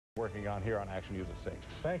Working on here on Action News at 6.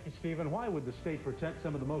 Thank you, Stephen. Why would the state protect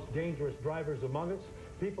some of the most dangerous drivers among us?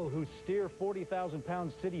 People who steer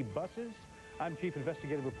 40,000-pound city buses? I'm Chief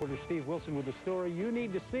Investigative Reporter Steve Wilson with the story you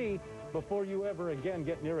need to see before you ever again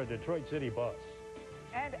get near a Detroit City bus.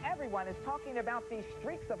 And everyone is talking about these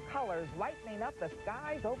streaks of colors lightening up the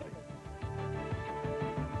skies over the...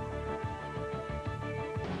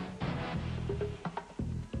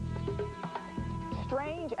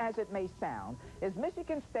 Strange as it may sound, is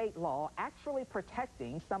Michigan state law actually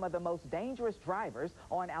protecting some of the most dangerous drivers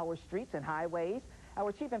on our streets and highways?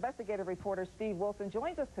 Our Chief Investigative Reporter Steve Wilson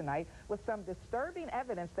joins us tonight with some disturbing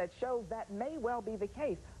evidence that shows that may well be the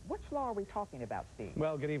case. Which law are we talking about, Steve?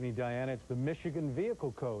 Well, good evening, Diana. It's the Michigan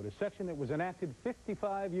Vehicle Code, a section that was enacted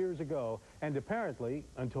 55 years ago. And apparently,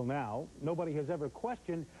 until now, nobody has ever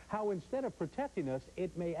questioned how instead of protecting us,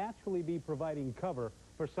 it may actually be providing cover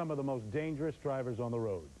for some of the most dangerous drivers on the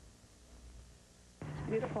road. It's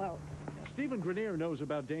beautiful out. Stephen Grenier knows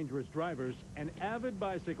about dangerous drivers. An avid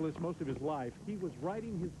bicyclist most of his life, he was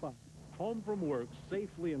riding his bike home from work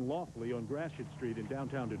safely and lawfully on Gratiot Street in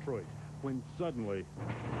downtown Detroit when suddenly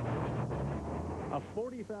a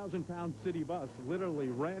 40,000-pound city bus literally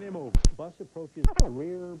ran him over. The bus approaches the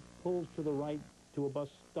rear, pulls to the right to a bus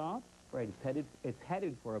stop. Right, it's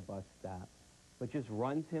headed for a bus stop, but just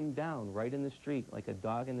runs him down right in the street, like a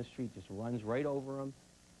dog in the street, just runs right over him.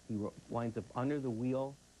 He winds up under the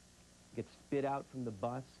wheel, gets spit out from the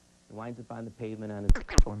bus, and winds up on the pavement on his...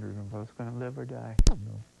 Wondering if I was going to live or die.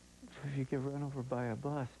 If you get run over by a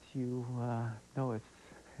bus, you know it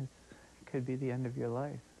could be the end of your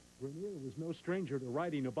life. Grenier was no stranger to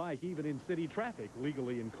riding a bike, even in city traffic,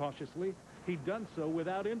 legally and cautiously. He'd done so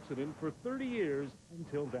without incident for 30 years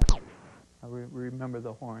until that. I remember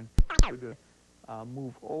the horn. I would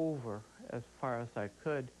move over as far as I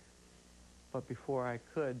could, but before I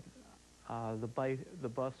could, the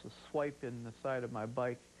bus was swiping the side of my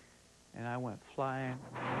bike, and I went flying,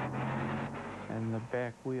 and the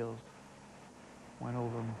back wheels went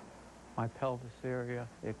over my pelvis area.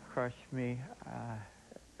 It crushed me,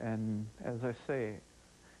 and as I say,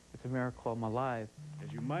 it's a miracle I'm alive.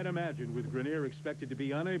 As you might imagine, with Grenier expected to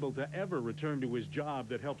be unable to ever return to his job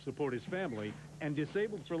that helped support his family, and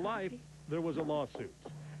disabled for life, there was a lawsuit.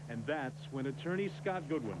 And that's when attorney Scott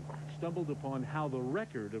Goodwin stumbled upon how the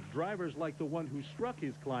record of drivers like the one who struck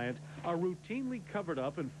his client are routinely covered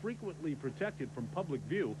up and frequently protected from public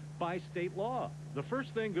view by state law. The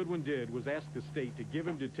first thing Goodwin did was ask the state to give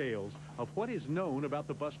him details of what is known about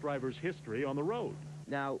the bus driver's history on the road.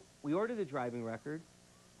 Now, we ordered a driving record.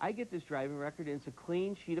 I get this driving record, and it's a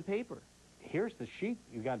clean sheet of paper. Here's the sheet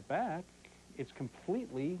you got back. It's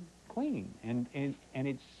completely clean, and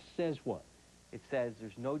it says what? It says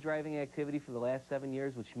there's no driving activity for the last 7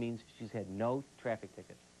 years, which means she's had no traffic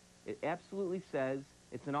tickets. It absolutely says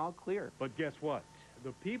it's an all clear. But guess what?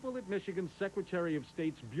 The people at Michigan's Secretary of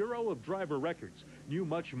State's Bureau of Driver Records knew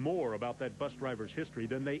much more about that bus driver's history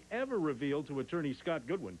than they ever revealed to attorney Scott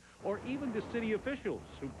Goodwin, or even to city officials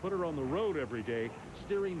who put her on the road every day,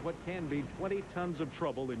 steering what can be 20 tons of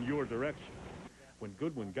trouble in your direction. When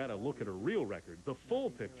Goodwin got a look at her real record, the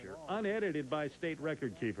full picture, unedited by state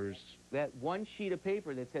record keepers. That one sheet of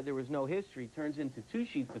paper that said there was no history turns into 2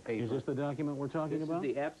 sheets of paper. Is this the document we're talking about?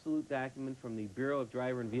 This is the absolute document from the Bureau of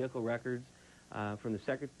Driver and Vehicle Records from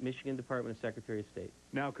the Michigan Department of Secretary of State.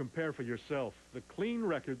 Now compare for yourself the clean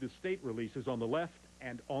record the state releases on the left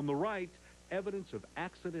and on the right, evidence of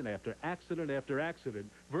accident after accident after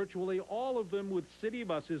accident, virtually all of them with city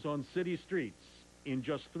buses on city streets. In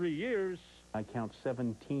just 3 years... I count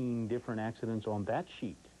 17 different accidents on that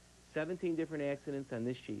sheet. 17 different accidents on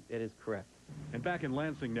this sheet. That is correct. And back in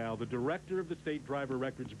Lansing now, the director of the State Driver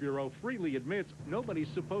Records Bureau freely admits nobody's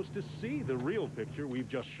supposed to see the real picture we've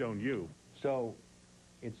just shown you. So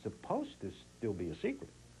it's supposed to still be a secret.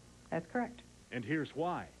 That's correct. And here's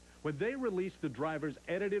why. When they released the driver's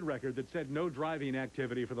edited record that said no driving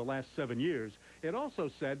activity for the last 7 years, it also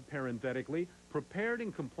said, parenthetically, prepared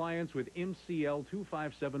in compliance with MCL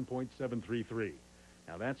 257.733.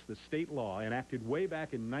 Now, that's the state law enacted way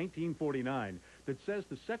back in 1949 that says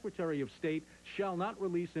the Secretary of State shall not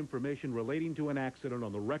release information relating to an accident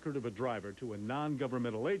on the record of a driver to a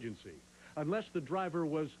non-governmental agency unless the driver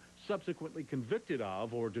was subsequently convicted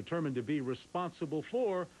of or determined to be responsible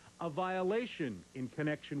for a violation in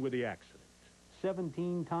connection with the accident.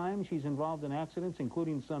 17 times she's involved in accidents,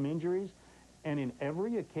 including some injuries, and in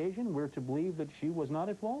every occasion we're to believe that she was not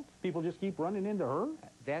at fault? People just keep running into her?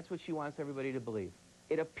 That's what she wants everybody to believe.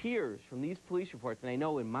 It appears from these police reports, and I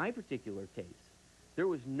know in my particular case, there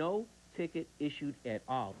was no ticket issued at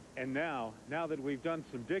all. And now that we've done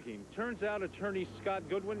some digging, turns out attorney Scott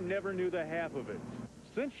Goodwin never knew the half of it.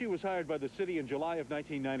 Since she was hired by the city in July of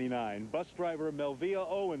 1999, bus driver Melvia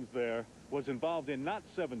Owens there was involved in not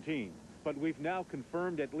 17, but we've now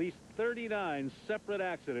confirmed at least 39 separate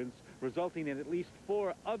accidents resulting in at least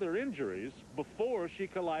 4 other injuries before she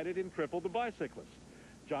collided and crippled the bicyclist.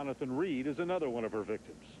 Jonathan Reed is another one of her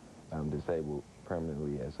victims. I'm disabled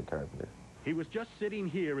permanently as a carpenter. He was just sitting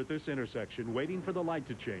here at this intersection waiting for the light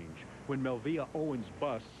to change when Melvia Owens'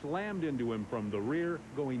 bus slammed into him from the rear,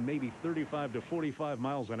 going maybe 35 to 45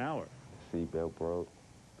 miles an hour. Seatbelt broke,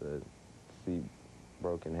 the seat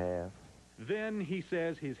broke in half. Then he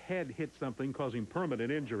says his head hit something causing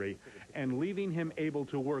permanent injury and leaving him able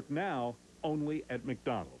to work now only at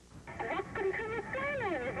McDonald's. Welcome to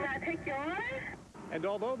McDonald's. May I take your order? And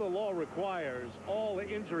although the law requires all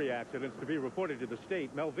injury accidents to be reported to the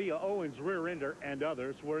state, Melvia Owens' rear ender and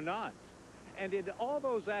others were not. And in all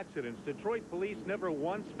those accidents, Detroit police never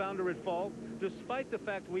once found her at fault, despite the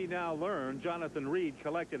fact we now learn Jonathan Reed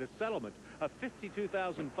collected a settlement of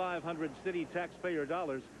 $52,500 city taxpayer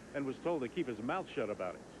dollars and was told to keep his mouth shut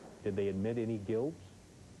about it. Did they admit any guilt?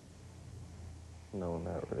 No,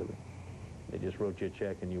 not really. They just wrote you a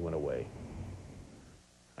check and you went away.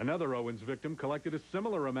 Another Owens victim collected a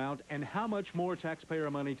similar amount, and how much more taxpayer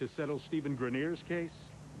money to settle Stephen Grenier's case?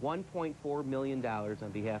 $1.4 million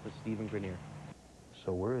on behalf of Stephen Grenier.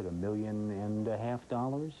 So we're at $1.5 million?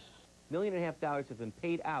 $1.5 million have been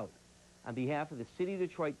paid out on behalf of the city of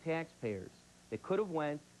Detroit taxpayers that could have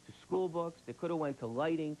went to school books, that could have went to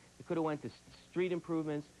lighting, that could have went to street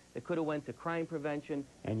improvements, that could have went to crime prevention.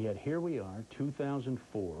 And yet here we are,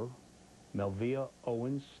 2004, Melvia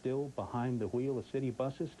Owens still behind the wheel of city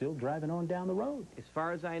buses, still driving on down the road. As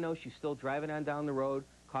far as I know, she's still driving on down the road,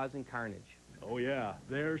 causing carnage. Oh, yeah.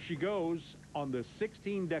 There she goes on the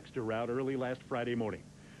 16 Dexter route early last Friday morning.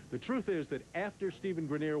 The truth is that after Stephen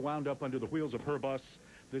Grenier wound up under the wheels of her bus,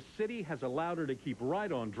 the city has allowed her to keep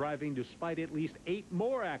right on driving despite at least 8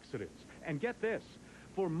 more accidents. And get this,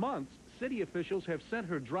 for months, city officials have sent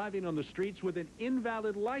her driving on the streets with an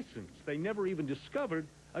invalid license they never even discovered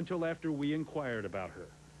until after we inquired about her.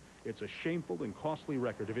 It's a shameful and costly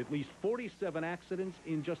record of at least 47 accidents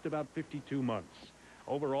in just about 52 months.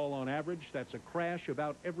 Overall, on average, that's a crash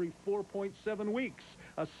about every 4.7 weeks.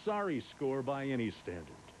 A sorry score by any standard.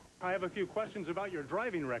 I have a few questions about your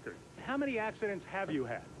driving record. How many accidents have you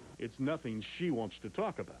had? It's nothing she wants to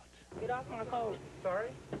talk about. Get off my coat. Sorry?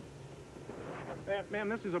 Ma'am,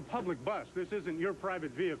 this is a public bus. This isn't your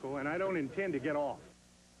private vehicle, and I don't intend to get off.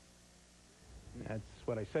 That's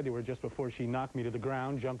what I said to her just before she knocked me to the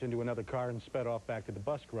ground, jumped into another car, and sped off back to the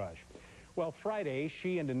bus garage. Well, Friday,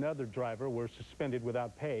 she and another driver were suspended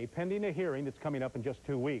without pay, pending a hearing that's coming up in just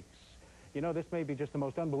 2 weeks. You know, this may be just the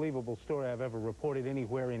most unbelievable story I've ever reported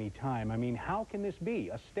anywhere, anytime. I mean, how can this be?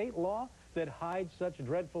 A state law that hides such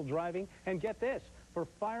dreadful driving? And get this, for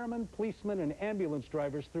firemen, policemen, and ambulance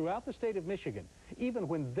drivers throughout the state of Michigan, even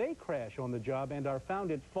when they crash on the job and are found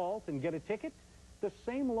at fault and get a ticket, the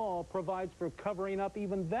same law provides for covering up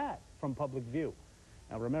even that from public view.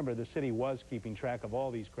 Now, remember, the city was keeping track of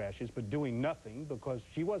all these crashes, but doing nothing because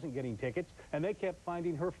she wasn't getting tickets, and they kept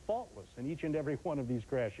finding her faultless in each and every one of these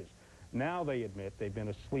crashes. Now they admit they've been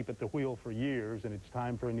asleep at the wheel for years, and it's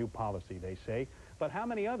time for a new policy, they say. But how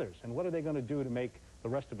many others? And what are they going to do to make the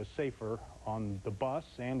rest of us safer on the bus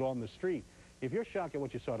and on the street? If you're shocked at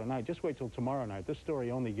what you saw tonight, just wait till tomorrow night. This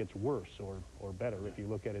story only gets worse or better if you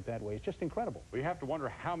look at it that way. It's just incredible. We have to wonder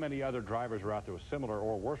how many other drivers are out there with similar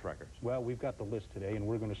or worse records. Well, we've got the list today, and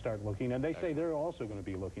we're going to start looking. And they say they're also going to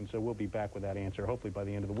be looking, so we'll be back with that answer, hopefully by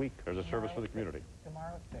the end of the week. There's a service for the community.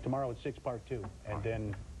 Tomorrow at 6, part 2, and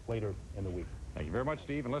then later in the week. Thank you very much,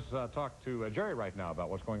 Steve. And let's talk to Jerry right now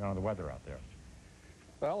about what's going on in the weather out there.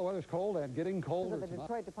 Well, the weather's cold and getting colder. The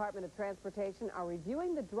Detroit Department of Transportation are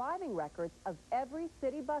reviewing the driving records of every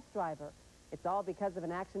city bus driver. It's all because of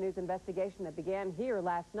an Action News investigation that began here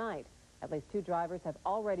last night. At least 2 drivers have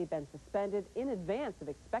already been suspended in advance of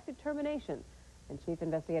expected termination. And Chief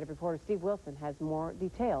Investigative Reporter Steve Wilson has more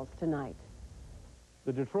details tonight.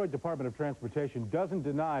 The Detroit Department of Transportation doesn't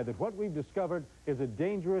deny that what we've discovered is a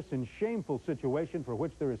dangerous and shameful situation for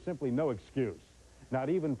which there is simply no excuse.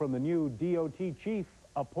 Not even from the new DOT chief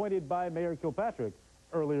appointed by Mayor Kilpatrick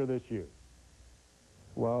earlier this year.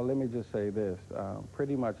 Well, let me just say this.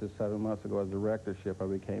 Pretty much 7 months ago as directorship, I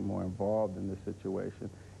became more involved in this situation.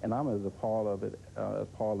 And I'm as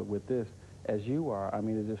appalled with this as you are. I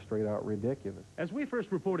mean, it's just straight out ridiculous. As we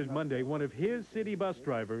first reported Monday, one of his city bus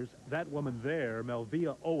drivers, that woman there,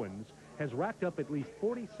 Melvia Owens, has racked up at least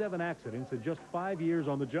 47 accidents in just 5 years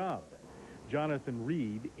on the job. Jonathan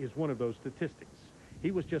Reed is one of those statistics.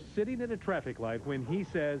 He was just sitting at a traffic light when he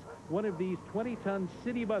says one of these 20-ton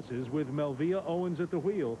city buses with Melvia Owens at the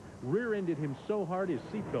wheel rear-ended him so hard his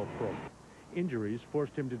seatbelt broke. Injuries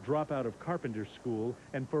forced him to drop out of carpenter school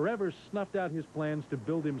and forever snuffed out his plans to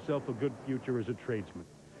build himself a good future as a tradesman.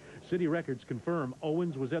 City records confirm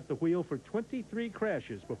Owens was at the wheel for 23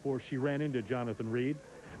 crashes before she ran into Jonathan Reed,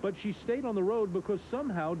 but she stayed on the road because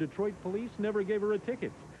somehow Detroit police never gave her a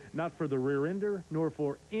ticket. Not for the rear-ender, nor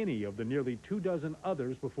for any of the nearly 24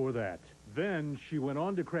 others before that. Then she went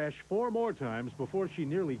on to crash 4 more times before she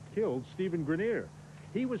nearly killed Stephen Grenier.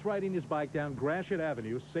 He was riding his bike down Gratiot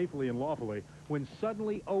Avenue safely and lawfully when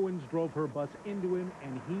suddenly Owens drove her bus into him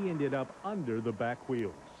and he ended up under the back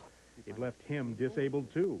wheels. It left him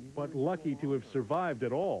disabled too, but lucky to have survived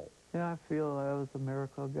at all. Yeah, I feel that was a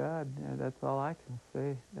miracle of God. That's all I can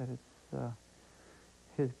say, that it's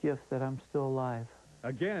his gift that I'm still alive.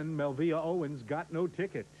 Again, Melvia Owens got no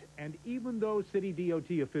ticket, and even though city DOT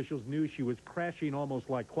officials knew she was crashing almost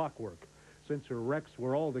like clockwork, since her wrecks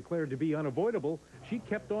were all declared to be unavoidable, she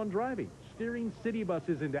kept on driving, steering city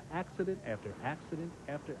buses into accident after accident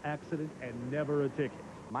after accident, and never a ticket.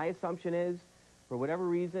 My assumption is, for whatever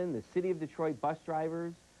reason, the City of Detroit bus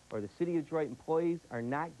drivers or the City of Detroit employees are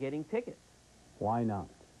not getting tickets. Why not?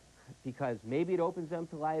 Because maybe it opens them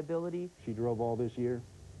to liability. She drove all this year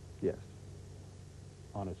Yes,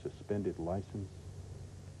 on a suspended license.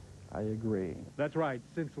 I agree. That's right.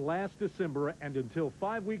 Since last December and until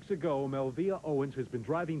 5 weeks ago, Melvia Owens has been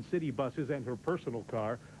driving city buses and her personal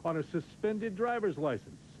car on a suspended driver's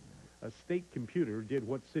license. A state computer did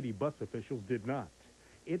what city bus officials did not.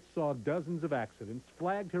 It saw dozens of accidents,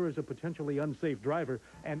 flagged her as a potentially unsafe driver,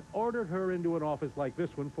 and ordered her into an office like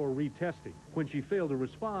this one for retesting. When she failed to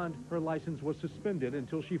respond, her license was suspended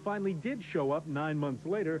until she finally did show up 9 months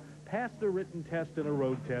later, passed a written test and a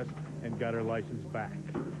road test, and got her license back.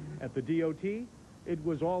 At the DOT, it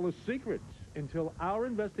was all a secret until our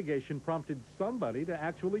investigation prompted somebody to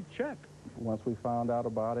actually check. Once we found out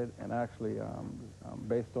about it, and actually,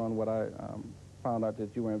 based on what I found out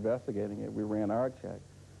that you were investigating it, we ran our check,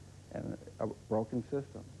 and a broken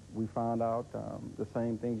system. We found out the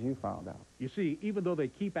same things you found out. You see, even though they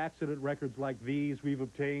keep accident records like these we've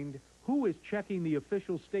obtained, who is checking the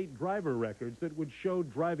official state driver records that would show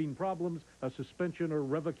driving problems, a suspension, or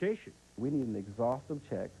revocation? We need an exhaustive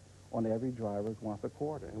check on every driver once a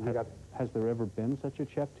quarter. And we got, Has there ever been such a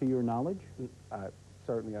check to your knowledge?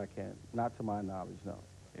 certainly I can't. Not to my knowledge, no.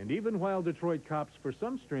 And even while Detroit cops, for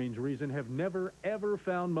some strange reason, have never, ever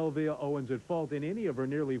found Melvia Owens at fault in any of her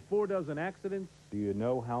nearly 24 accidents. Do you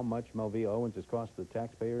know how much Melvia Owens has cost the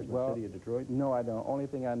taxpayers in the city of Detroit? No, I don't. Only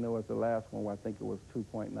thing I know is the last one, where I think it was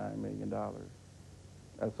 $2.9 million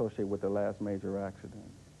associated with the last major accident.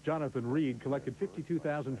 Jonathan Reed collected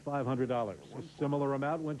 $52,500. A similar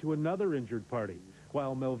amount went to another injured party,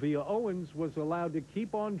 while Melvia Owens was allowed to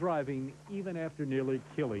keep on driving even after nearly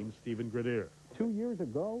killing Stephen Grenier. 2 years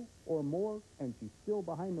ago or more, and she's still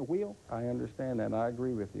behind the wheel? I understand that, and I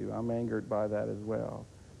agree with you. I'm angered by that as well.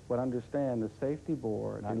 But understand, the safety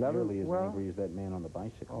board... Not nearly as angry as that man on the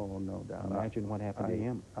bicycle. Oh, no doubt. Imagine what happened to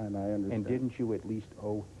him. And I understand. And didn't you at least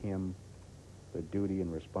owe him the duty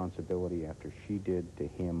and responsibility after she did to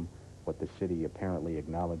him what the city apparently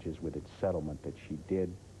acknowledges with its settlement that she did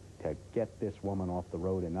to get this woman off the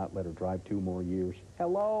road and not let her drive 2 more years?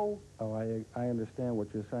 Hello? Oh, I understand what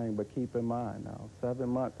you're saying, but keep in mind now, 7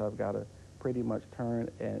 months I've got to pretty much turn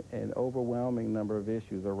an overwhelming number of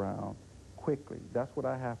issues around quickly. That's what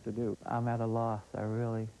I have to do. I'm at a loss. I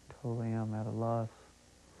really, totally am at a loss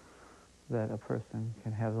that a person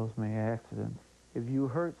can have those many accidents. If you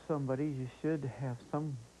hurt somebody, you should have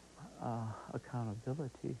some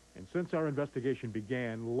accountability. And since our investigation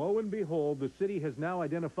began, lo and behold, the city has now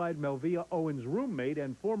identified Melvia Owens' roommate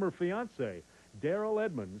and former fiancé, Darrell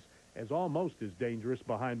Edmonds, as almost as dangerous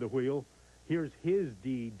behind the wheel. Here's his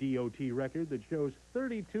DOT record that shows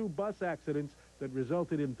 32 bus accidents that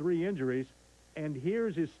resulted in 3 injuries. And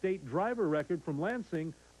here's his state driver record from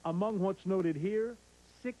Lansing. Among what's noted here,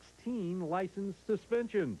 16 license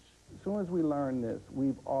suspensions. As soon as we learn this,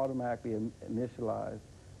 we've automatically initialized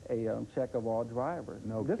a check of all drivers.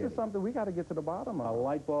 This is something we got to get to the bottom of. A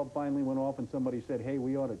light bulb finally went off and somebody said, hey,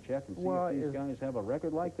 we ought to check and see if these guys have a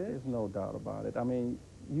record like this? There's no doubt about it. I mean,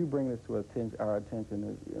 you bring this to our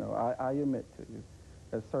attention. I admit to you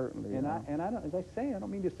that certainly. And I don't, as I say, I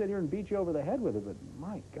don't mean to sit here and beat you over the head with it, but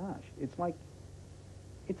my gosh, it's like,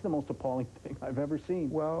 it's the most appalling thing I've ever seen.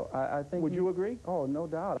 Well, I think... Would you agree? Oh, no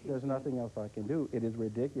doubt. There's nothing else I can do. It is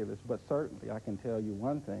ridiculous, but certainly I can tell you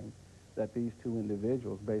one thing. that these two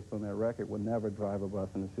individuals, based on their record, would never drive a bus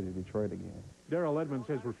in the city of Detroit again. Darrell Edmonds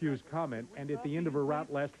has refused comment, and at the end of her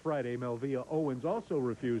route last Friday, Melvia Owens also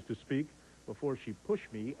refused to speak before she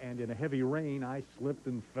pushed me, and in a heavy rain, I slipped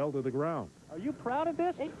and fell to the ground. Are you proud of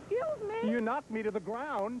this? Excuse me? You knocked me to the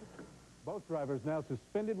ground. Both drivers now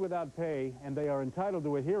suspended without pay, and they are entitled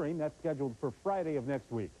to a hearing that's scheduled for Friday of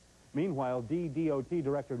next week. Meanwhile, DDOT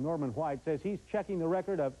Director Norman White says he's checking the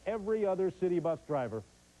record of every other city bus driver,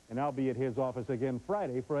 and I'll be at his office again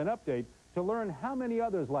Friday for an update to learn how many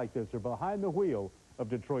others like this are behind the wheel of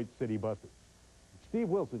Detroit city buses. Steve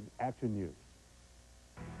Wilson, Action News.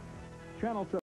 Channel 7.